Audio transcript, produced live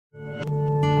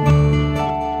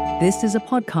This is a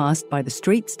podcast by The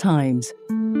Straits Times.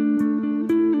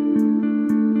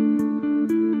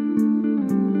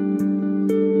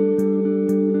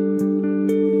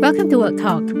 Welcome to Work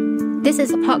Talk. This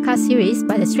is a podcast series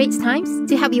by The Straits Times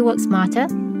to help you work smarter,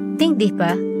 think deeper,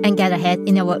 and get ahead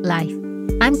in your work life.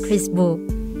 I'm Chris Bull.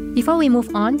 Before we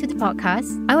move on to the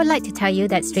podcast, I would like to tell you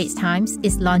that Straits Times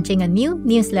is launching a new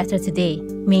newsletter today,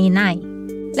 May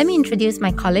 9. Let me introduce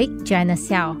my colleague, Joanna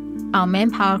Xiao, our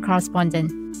Manpower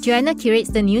correspondent. Joanna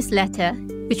curates the newsletter,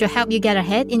 which will help you get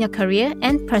ahead in your career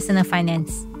and personal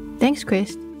finance. Thanks,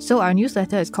 Chris. So our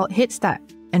newsletter is called Head Start,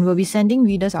 and we'll be sending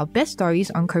readers our best stories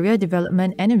on career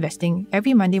development and investing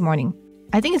every Monday morning.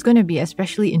 I think it's going to be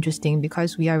especially interesting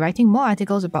because we are writing more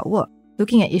articles about work,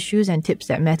 looking at issues and tips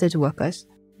that matter to workers.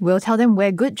 We'll tell them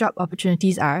where good job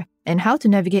opportunities are and how to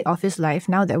navigate office life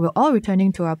now that we're all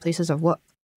returning to our places of work.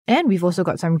 And we've also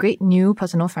got some great new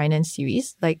personal finance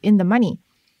series, like In the Money,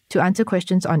 to answer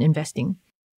questions on investing,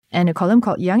 and a column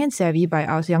called Young and Savvy by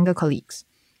our younger colleagues.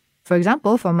 For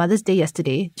example, for Mother's Day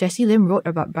yesterday, Jessie Lim wrote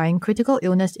about buying critical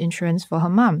illness insurance for her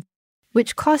mom,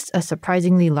 which cost a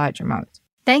surprisingly large amount.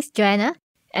 Thanks, Joanna.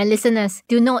 And listeners,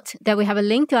 do note that we have a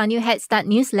link to our new Head Start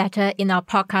newsletter in our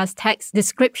podcast text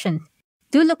description.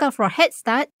 Do look out for Head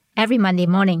Start every Monday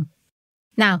morning.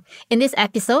 Now, in this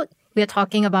episode, we are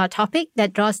talking about a topic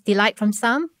that draws delight from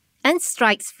some and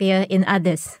strikes fear in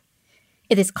others.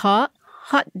 It is called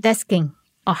hot desking,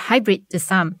 or hybrid to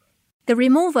some. The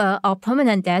removal of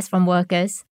permanent desks from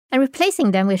workers and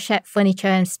replacing them with shared furniture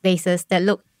and spaces that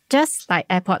look just like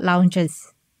airport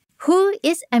lounges. Who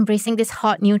is embracing this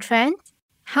hot new trend?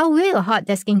 How will hot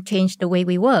desking change the way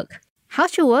we work? How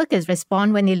should workers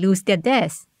respond when they lose their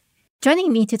desks?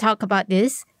 Joining me to talk about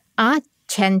this are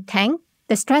Chen Tang,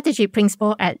 the strategy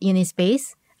principal at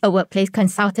Unispace, a workplace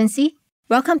consultancy.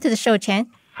 Welcome to the show, Chen.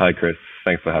 Hi, Chris.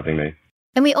 Thanks for having me.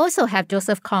 And we also have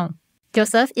Joseph Kong.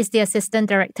 Joseph is the Assistant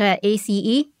Director at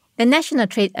ACE, the National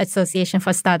Trade Association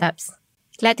for Startups.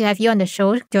 Glad to have you on the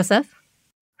show, Joseph.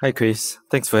 Hi, Chris.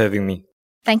 Thanks for having me.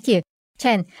 Thank you.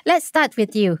 Chen, let's start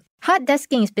with you. Hot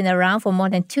desking has been around for more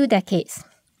than 2 decades,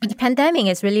 but the pandemic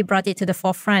has really brought it to the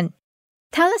forefront.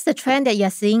 Tell us the trend that you're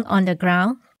seeing on the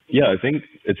ground. Yeah, I think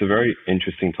it's a very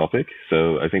interesting topic.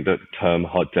 So I think that term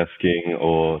hot desking,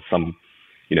 or some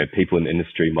people in the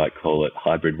industry might call it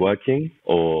hybrid working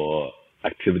or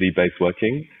activity-based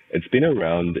working. It's been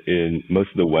around in most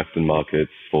of the Western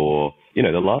markets for, the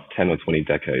last 10 or 20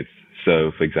 decades.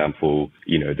 So, for example,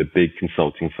 the big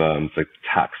consulting firms, like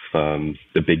tax firms,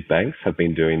 the big banks have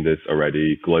been doing this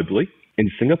already globally. In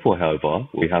Singapore, however,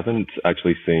 we haven't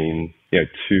actually seen,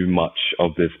 too much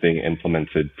of this being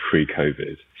implemented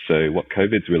pre-COVID. So what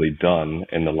COVID's really done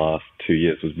in the last 2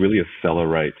 years was really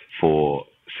accelerate for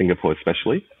Singapore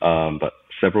especially, but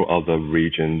several other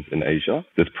regions in Asia,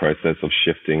 this process of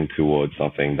shifting towards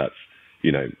something that's,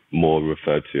 more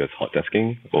referred to as hot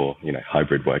desking or,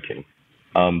 hybrid working.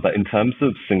 But in terms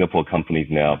of Singapore companies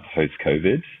now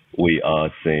post-COVID, we are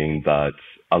seeing that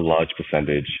a large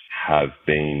percentage have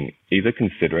been either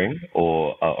considering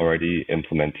or are already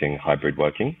implementing hybrid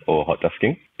working or hot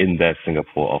desking in their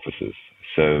Singapore offices.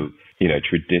 So,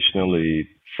 traditionally,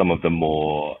 some of the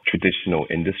more traditional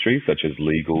industries, such as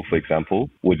legal, for example,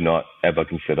 would not ever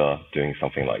consider doing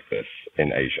something like this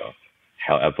in Asia.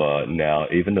 However, now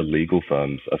even the legal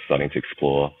firms are starting to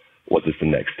explore what is the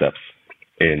next steps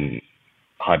in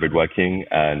hybrid working,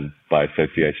 and by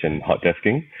association, hot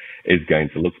desking is going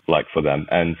to look like for them.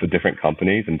 And for different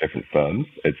companies and different firms,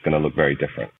 it's going to look very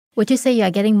different. Would you say you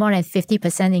are getting more than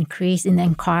 50% increase in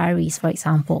inquiries, for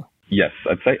example? Yes,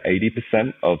 I'd say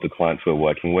 80% of the clients we're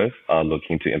working with are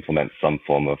looking to implement some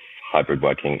form of hybrid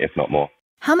working, if not more.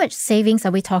 How much savings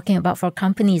are we talking about for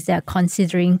companies that are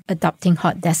considering adopting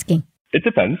hot desking? It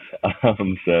depends.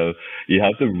 So you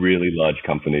have the really large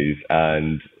companies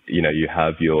and, you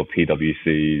have your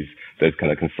PwCs, those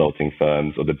kind of consulting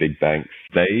firms or the big banks.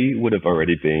 They would have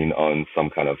already been on some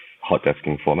kind of hot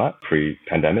desking format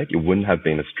pre-pandemic. It wouldn't have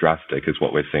been as drastic as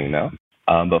what we're seeing now.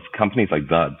 But for companies like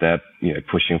that, they're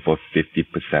pushing for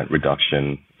 50%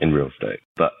 reduction in real estate.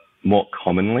 But more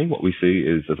commonly, what we see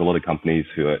is there's a lot of companies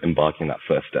who are embarking that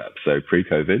first step. So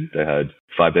pre-COVID, they had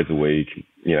 5 days a week,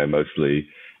 mostly,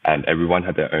 and everyone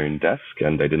had their own desk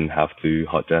and they didn't have to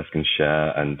hot desk and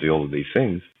share and do all of these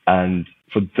things. And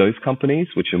for those companies,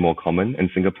 which are more common in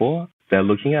Singapore, they're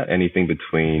looking at anything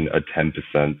between a 10%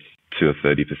 to a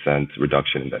 30%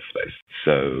 reduction in their space.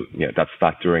 So, that's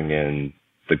factoring in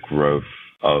the growth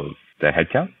of their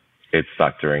headcount. It's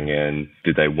factoring in,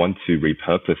 do they want to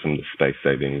repurpose some of the space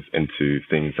savings into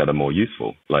things that are more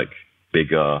useful, like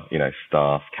bigger,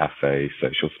 staff, cafe,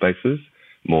 social spaces,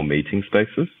 more meeting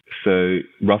spaces. So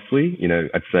roughly,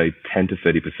 I'd say 10 to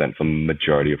 30% for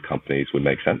majority of companies would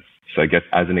make sense. So I guess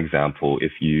as an example,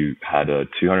 if you had a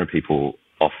 200 people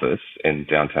office in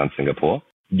downtown Singapore,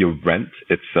 your rent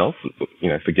itself,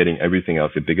 forgetting everything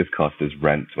else, your biggest cost is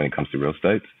rent when it comes to real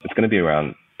estate. It's going to be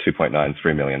around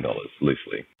 $2.93 million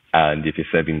loosely. And if you're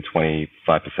saving 25%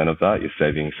 of that, you're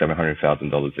saving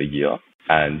 $700,000 a year,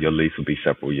 and your lease will be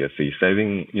several years. So you're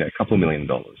saving, a couple of $1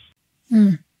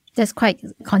 million. That's quite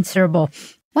considerable.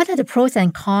 What are the pros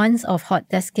and cons of hot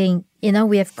desking?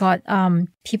 We have got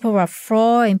people who are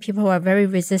for and people who are very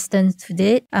resistant to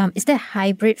it. Is there a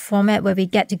hybrid format where we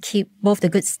get to keep both the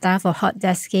good stuff of hot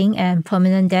desking and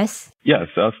permanent desks? Yeah,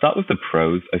 so I'll start with the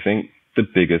pros. I think the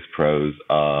biggest pros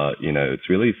are, it's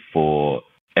really for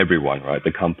everyone, right?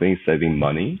 The company's saving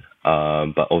money,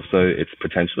 but also it's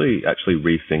potentially actually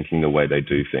rethinking the way they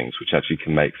do things, which actually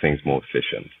can make things more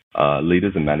efficient.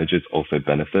 Leaders and managers also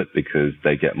benefit because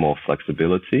they get more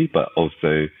flexibility, but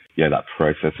also, that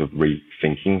process of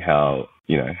rethinking how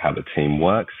the team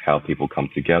works, how people come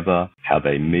together, how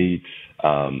they meet,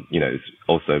 is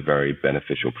also a very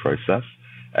beneficial process.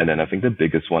 And then I think the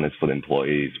biggest one is for the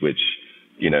employees, which,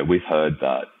 we've heard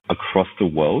that across the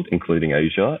world, including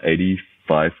Asia,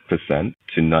 85%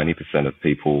 to 90% of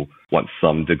people want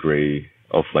some degree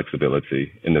of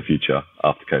flexibility in the future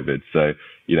after COVID. So,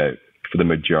 for the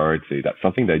majority, that's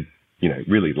something they,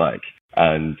 really like.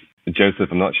 And Joseph,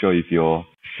 I'm not sure if you're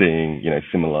seeing,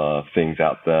 similar things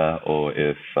out there or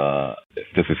if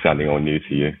this is sounding all new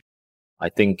to you. I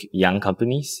think young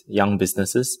companies, young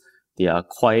businesses, they are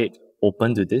quite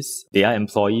open to this. Their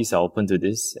employees are open to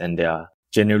this, and they are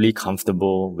generally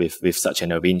comfortable with such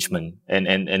an arrangement.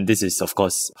 And this is, of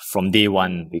course, from day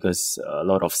one, because a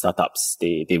lot of startups,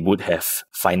 they would have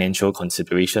financial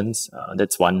considerations.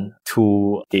 That's one.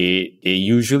 Two, they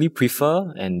usually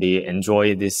prefer and they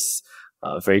enjoy this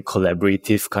very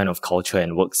collaborative kind of culture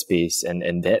and workspace.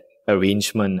 And that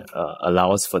arrangement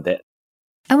allows for that.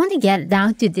 I want to get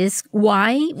down to this,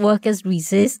 why workers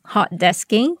resist hot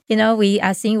desking. We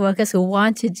are seeing workers who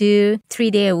want to do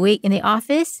 3 days a week in the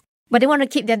office, but they want to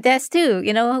keep their desk too.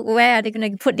 Where are they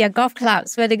going to put their golf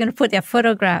clubs? Where are they going to put their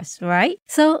photographs, right?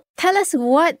 So tell us,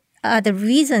 what are the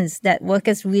reasons that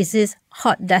workers resist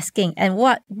hot desking and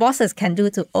what bosses can do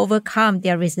to overcome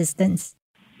their resistance?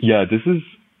 Yeah, this is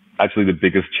actually the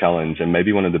biggest challenge, and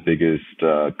maybe one of the biggest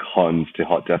cons to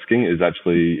hot desking is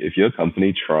actually if you're a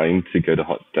company trying to go to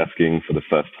hot desking for the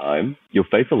first time, you'll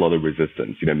face a lot of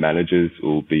resistance. Managers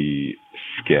will be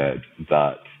scared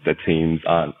that their teams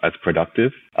aren't as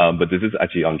productive. But this is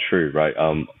actually untrue, right?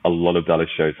 A lot of data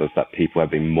shows us that people have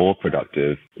been more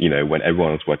productive, when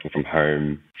everyone was working from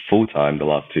home full time the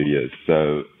last 2 years.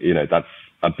 So, that's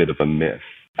a bit of a myth.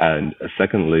 And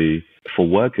secondly, for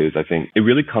workers, I think it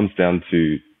really comes down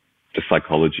to the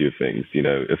psychology of things.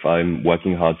 If I'm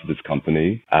working hard for this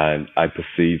company and I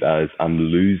perceive as I'm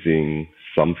losing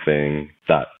something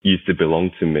that used to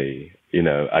belong to me,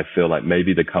 I feel like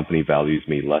maybe the company values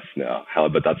me less now.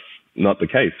 However, that's not the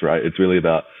case, right? It's really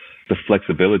about the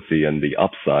flexibility and the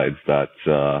upsides that,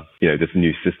 this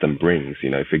new system brings.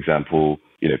 For example,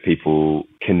 people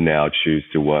can now choose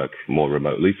to work more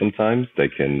remotely sometimes. They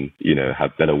can,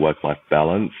 have better work-life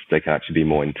balance. They can actually be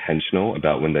more intentional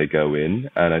about when they go in.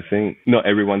 And I think not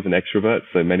everyone's an extrovert.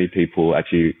 So many people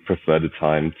actually prefer the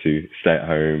time to stay at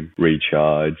home,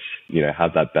 recharge,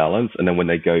 have that balance. And then when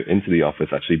they go into the office,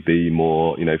 actually be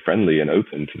more, friendly and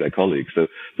open to their colleagues. So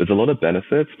there's a lot of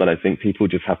benefits, but I think people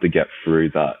just have to get through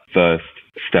that first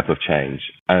step of change.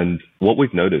 And what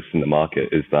we've noticed in the market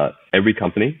is that every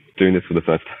company doing this for the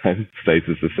first time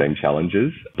faces the same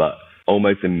challenges, but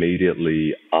almost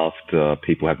immediately after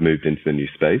people have moved into the new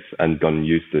space and gotten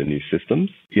used to the new systems,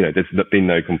 there's been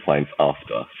no complaints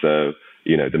after. So,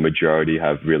 the majority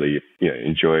have really,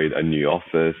 enjoyed a new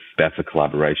office, better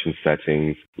collaboration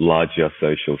settings, larger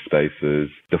social spaces,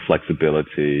 the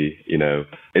flexibility,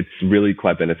 it's really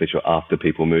quite beneficial after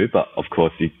people move. But of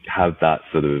course, you have that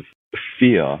sort of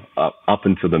fear up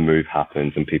until the move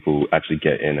happens and people actually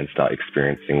get in and start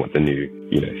experiencing what the new,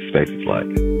 space is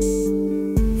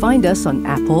like. Find us on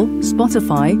Apple,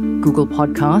 Spotify, Google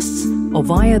Podcasts, or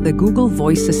via the Google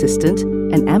Voice Assistant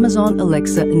and Amazon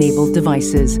Alexa-enabled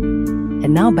devices.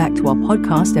 And now back to our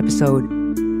podcast episode.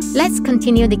 Let's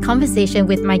continue the conversation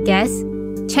with my guests,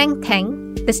 Cheng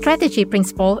Teng, the strategy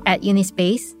principal at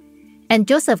Unispace, and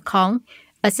Joseph Kong,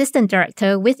 assistant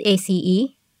director with ACE,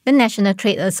 the National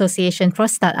Trade Association for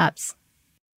Startups.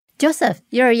 Joseph,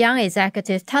 you're a young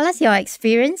executive. Tell us your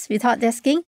experience with hot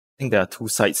desking. think there are two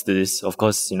sides to this. Of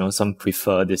course, some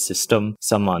prefer this system.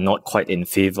 Some are not quite in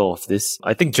favor of this.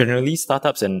 I think generally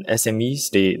startups and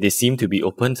SMEs, they seem to be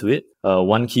open to it.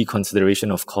 One key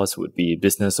consideration, of course, would be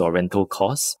business or rental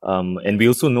costs. And we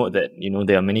also note that,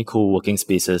 there are many co-working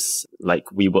spaces like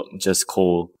WeWork, Just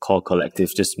Core Collective,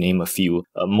 just to name a few.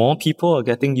 More people are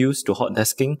getting used to hot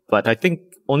desking, but I think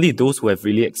only those who have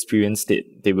really experienced it,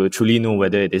 they will truly know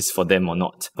whether it is for them or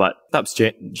not. But startups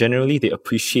generally, they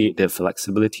appreciate the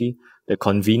flexibility, the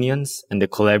convenience, and the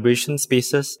collaboration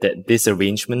spaces that this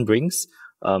arrangement brings.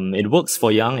 It works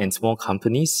for young and small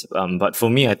companies, but for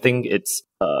me, I think it's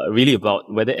really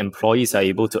about whether employees are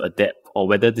able to adapt or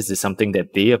whether this is something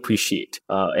that they appreciate.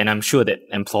 And I'm sure that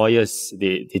employers,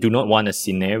 they do not want a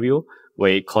scenario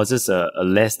where it causes a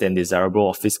less than desirable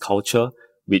office culture,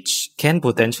 which can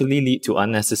potentially lead to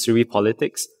unnecessary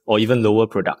politics or even lower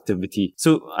productivity.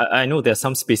 So I know there are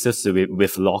some spaces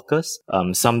with lockers,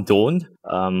 some don't.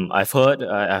 I've heard,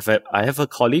 I have a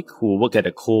colleague who worked at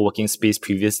a co-working space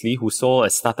previously who saw a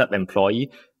startup employee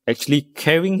actually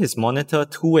carrying his monitor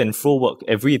to and fro work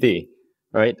every day,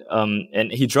 right?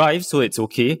 And he drives, so it's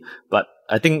okay. But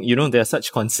I think, there are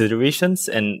such considerations.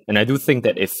 And I do think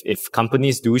that if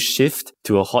companies do shift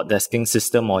to a hot desking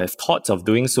system or have thoughts of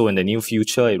doing so in the near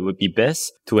future, it would be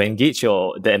best to engage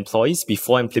the employees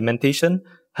before implementation,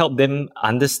 help them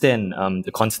understand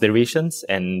the considerations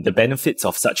and the benefits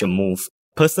of such a move.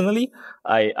 Personally,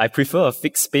 I prefer a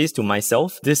fixed space to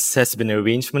myself. This has been an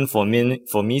arrangement for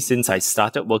me since I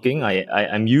started working.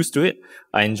 I'm used to it.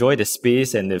 I enjoy the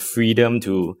space and the freedom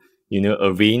to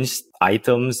arrange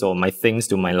items or my things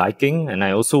to my liking. And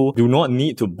I also do not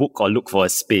need to book or look for a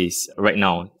space right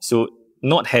now. So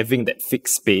not having that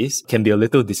fixed space can be a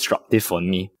little disruptive for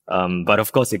me. But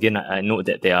of course, again, I know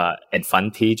that there are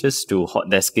advantages to hot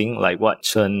desking, like what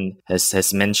Chen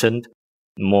has mentioned.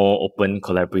 More open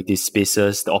collaborative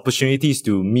spaces, the opportunities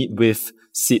to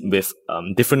sit with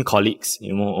different colleagues,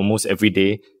 almost every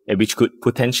day, which could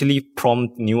potentially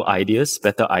prompt new ideas,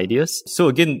 better ideas. So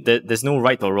again, there's no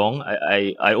right or wrong.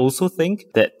 I also think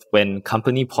that when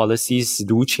company policies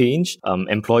do change,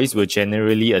 employees will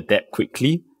generally adapt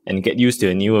quickly and get used to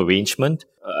a new arrangement.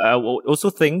 I would also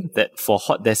think that for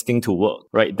hot desking to work,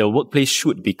 right, the workplace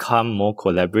should become more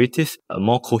collaborative,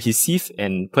 more cohesive,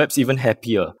 and perhaps even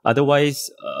happier. Otherwise,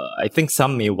 I think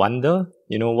some may wonder,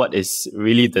 what is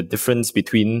really the difference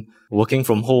between working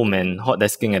from home and hot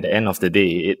desking at the end of the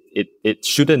day. It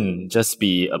shouldn't just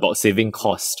be about saving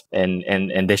cost, and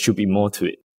there should be more to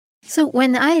it. So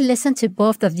when I listen to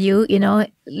both of you,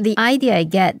 the idea I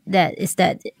get is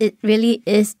that it really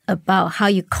is about how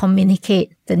you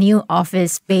communicate the new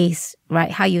office space,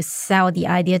 right? How you sell the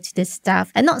idea to the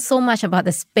staff and not so much about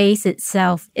the space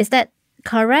itself. Is that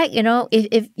correct?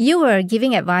 If you were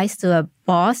giving advice to a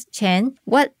boss, Chen,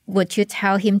 what would you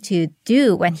tell him to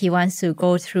do when he wants to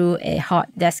go through a hot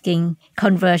desking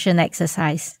conversion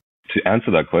exercise? To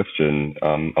answer that question,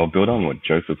 I'll build on what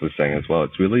Joseph was saying as well.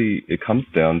 It comes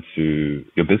down to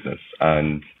your business.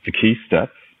 And the key step,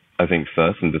 I think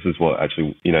first, and this is what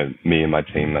actually, me and my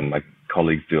team and my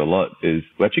colleagues do a lot, is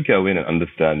we actually go in and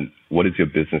understand what is your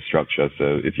business structure.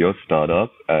 So if you're a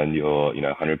startup and you're,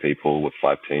 100 people with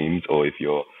 5 teams, or if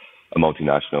you're a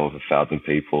multinational with 1,000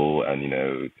 people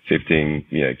and, 15,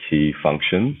 key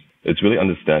functions, it's really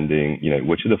understanding,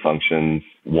 which of the functions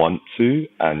want to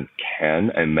and can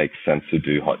and make sense to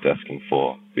do hot desking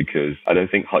for, because I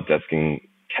don't think hot desking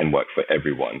can work for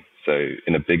everyone. So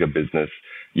in a bigger business,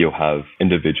 you'll have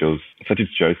individuals such as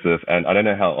Joseph, and I don't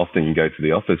know how often you go to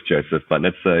the office, Joseph, but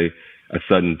let's say a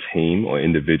certain team or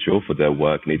individual for their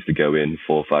work needs to go in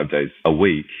 4 or 5 days a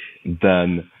week,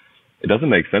 then it doesn't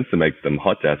make sense to make them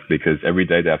hot desk, because every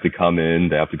day they have to come in,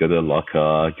 they have to go to the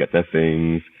locker, get their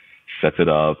things, set it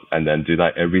up, and then do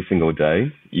that every single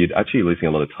day. You're actually losing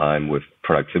a lot of time with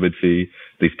productivity.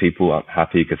 These people aren't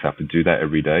happy because they have to do that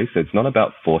every day. So it's not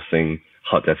about forcing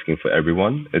hot desking for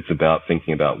everyone. It's about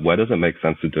thinking about where does it make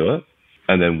sense to do it,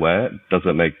 and then where does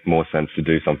it make more sense to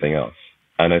do something else.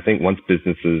 And I think once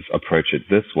businesses approach it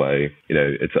this way,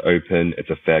 it's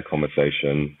a fair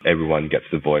conversation. Everyone gets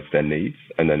to voice their needs,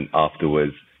 and then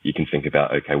afterwards, you can think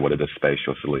about, okay, what are the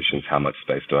spatial solutions? How much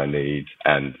space do I need?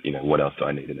 And, what else do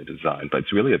I need in the design? But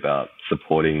it's really about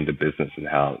supporting the business and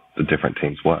how the different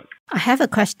teams work. I have a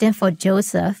question for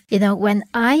Joseph. When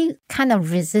I kind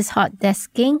of resist hot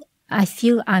desking, I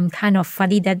feel I'm kind of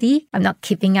fuddy-duddy. I'm not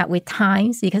keeping up with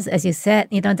times because, as you said,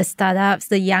 the startups,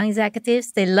 the young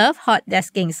executives, they love hot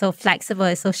desking. It's so flexible,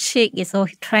 it's so chic, it's so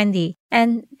trendy.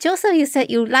 And Joseph, you said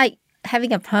you like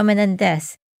having a permanent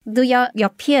desk. Do your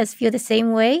peers feel the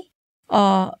same way?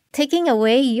 Or taking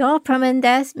away your permanent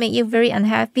desk make you very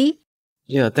unhappy?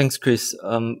 Yeah, thanks, Chris.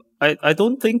 I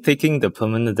don't think taking the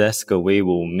permanent desk away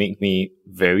will make me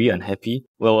very unhappy.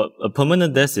 Well, a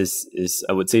permanent desk is,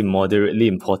 I would say, moderately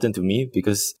important to me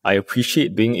because I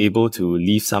appreciate being able to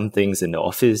leave some things in the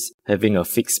office, having a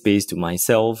fixed space to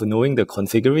myself, knowing the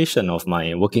configuration of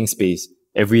my working space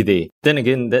every day. Then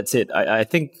again, that's it. I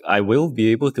think I will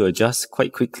be able to adjust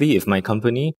quite quickly if my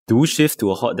company do shift to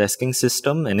a hot desking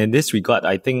system. And in this regard,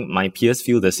 I think my peers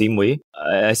feel the same way.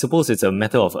 I suppose it's a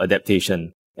matter of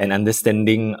adaptation and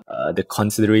understanding the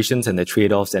considerations and the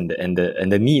trade-offs and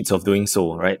the needs of doing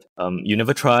so, right? You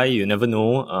never try, you never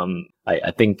know.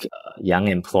 I think young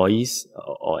employees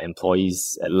or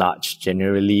employees at large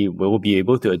generally will be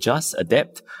able to adjust,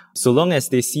 adapt, so long as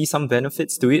they see some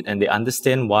benefits to it and they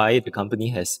understand why the company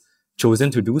has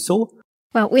chosen to do so.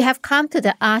 Well, we have come to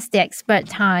the Ask the Expert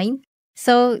time.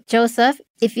 So, Joseph,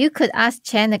 if you could ask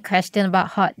Chen a question about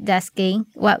hot desking,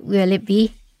 what will it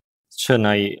be? Chen,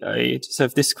 I just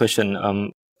have this question.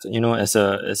 As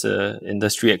a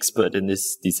industry expert in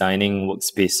this designing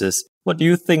workspaces, what do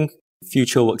you think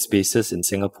future workspaces in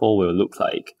Singapore will look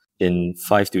like in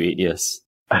 5 to 8 years?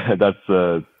 That's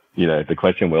the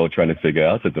question we're all trying to figure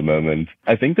out at the moment.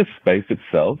 I think the space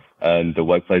itself and the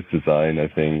workplace design, I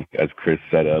think, as Chris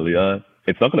said earlier,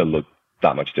 it's not going to look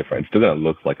that much different. It's still going to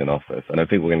look like an office. And I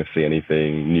think we're going to see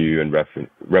anything new and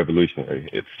revolutionary.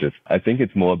 It's just, I think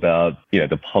it's more about,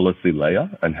 the policy layer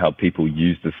and how people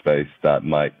use the space that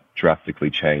might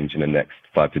drastically change in the next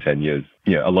 5 to 10 years.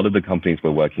 A lot of the companies we're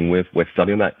working with, we're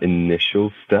starting that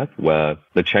initial step where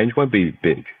the change won't be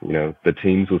big. The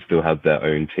teams will still have their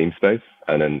own team space.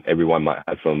 And then everyone might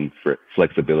have some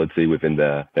flexibility within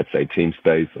their, let's say, team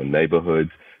space or neighborhoods.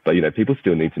 But, people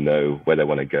still need to know where they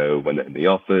want to go when they're in the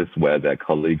office, where their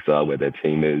colleagues are, where their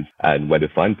team is, and where to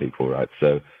find people, right?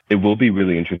 So it will be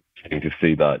really interesting to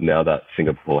see that now that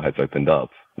Singapore has opened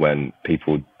up, when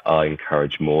people are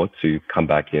encouraged more to come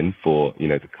back in for,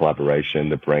 the collaboration,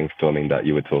 the brainstorming that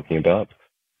you were talking about,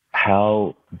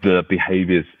 how the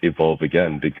behaviors evolve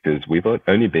again, because we've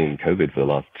only been in COVID for the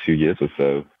last 2 years or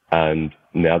so. And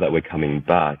now that we're coming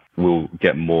back, we'll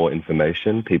get more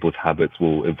information. People's habits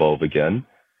will evolve again.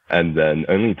 And then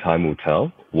only time will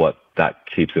tell what that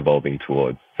keeps evolving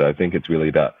towards. So I think it's really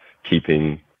about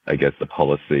keeping, the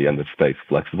policy and the space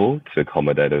flexible to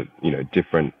accommodate,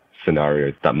 different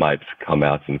scenarios that might come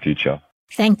out in the future.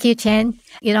 Thank you, Chen.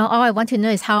 All I want to know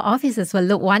is how offices will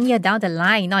look 1 year down the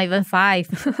line, not even 5.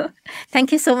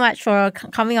 Thank you so much for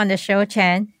coming on the show,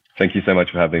 Chen. Thank you so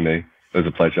much for having me. It was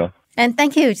a pleasure. And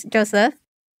thank you, Joseph.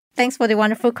 Thanks for the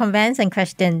wonderful comments and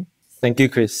questions. Thank you,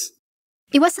 Chris.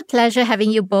 It was a pleasure having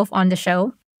you both on the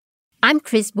show. I'm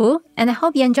Chris Boo, and I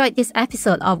hope you enjoyed this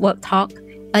episode of Work Talk,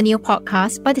 a new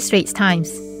podcast by The Straits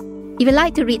Times. If you'd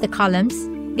like to read the columns,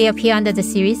 they appear under the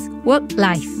series Work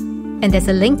Life, and there's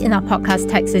a link in our podcast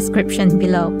text description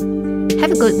below.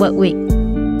 Have a good work week.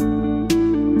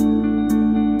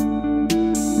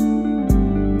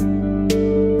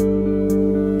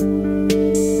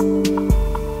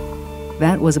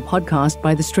 That was a podcast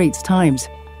by The Straits Times.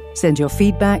 Send your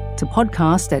feedback to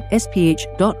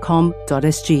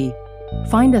podcast@sph.com.sg.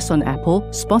 Find us on Apple,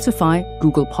 Spotify,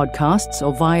 Google Podcasts,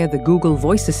 or via the Google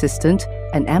Voice Assistant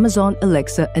and Amazon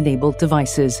Alexa-enabled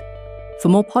devices. For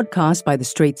more podcasts by The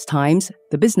Straits Times,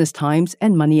 The Business Times,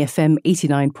 and Money FM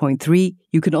 89.3,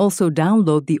 you can also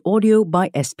download the Audio by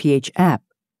SPH app.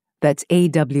 That's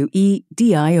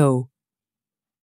AWEDIO.